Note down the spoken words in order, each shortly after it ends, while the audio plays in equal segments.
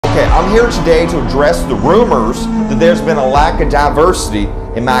Okay, I'm here today to address the rumors that there's been a lack of diversity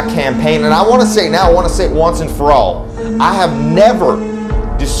in my campaign, and I want to say it now, I want to say it once and for all. I have never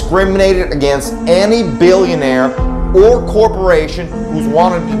discriminated against any billionaire or corporation who's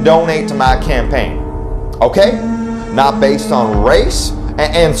wanted to donate to my campaign. Okay? Not based on race,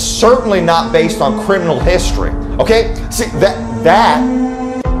 and certainly not based on criminal history. Okay? See, that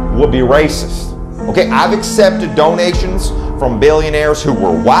would be racist. Okay? I've accepted donations from billionaires who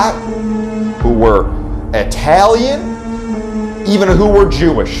were white, who were Italian, even who were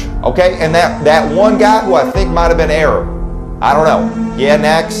Jewish. Okay? And that one guy who I think might have been Arab. I don't know. He had an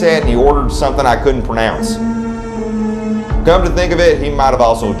accent and he ordered something I couldn't pronounce. Come to think of it, he might have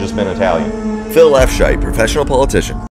also just been Italian. Phil F. Schite, professional politician.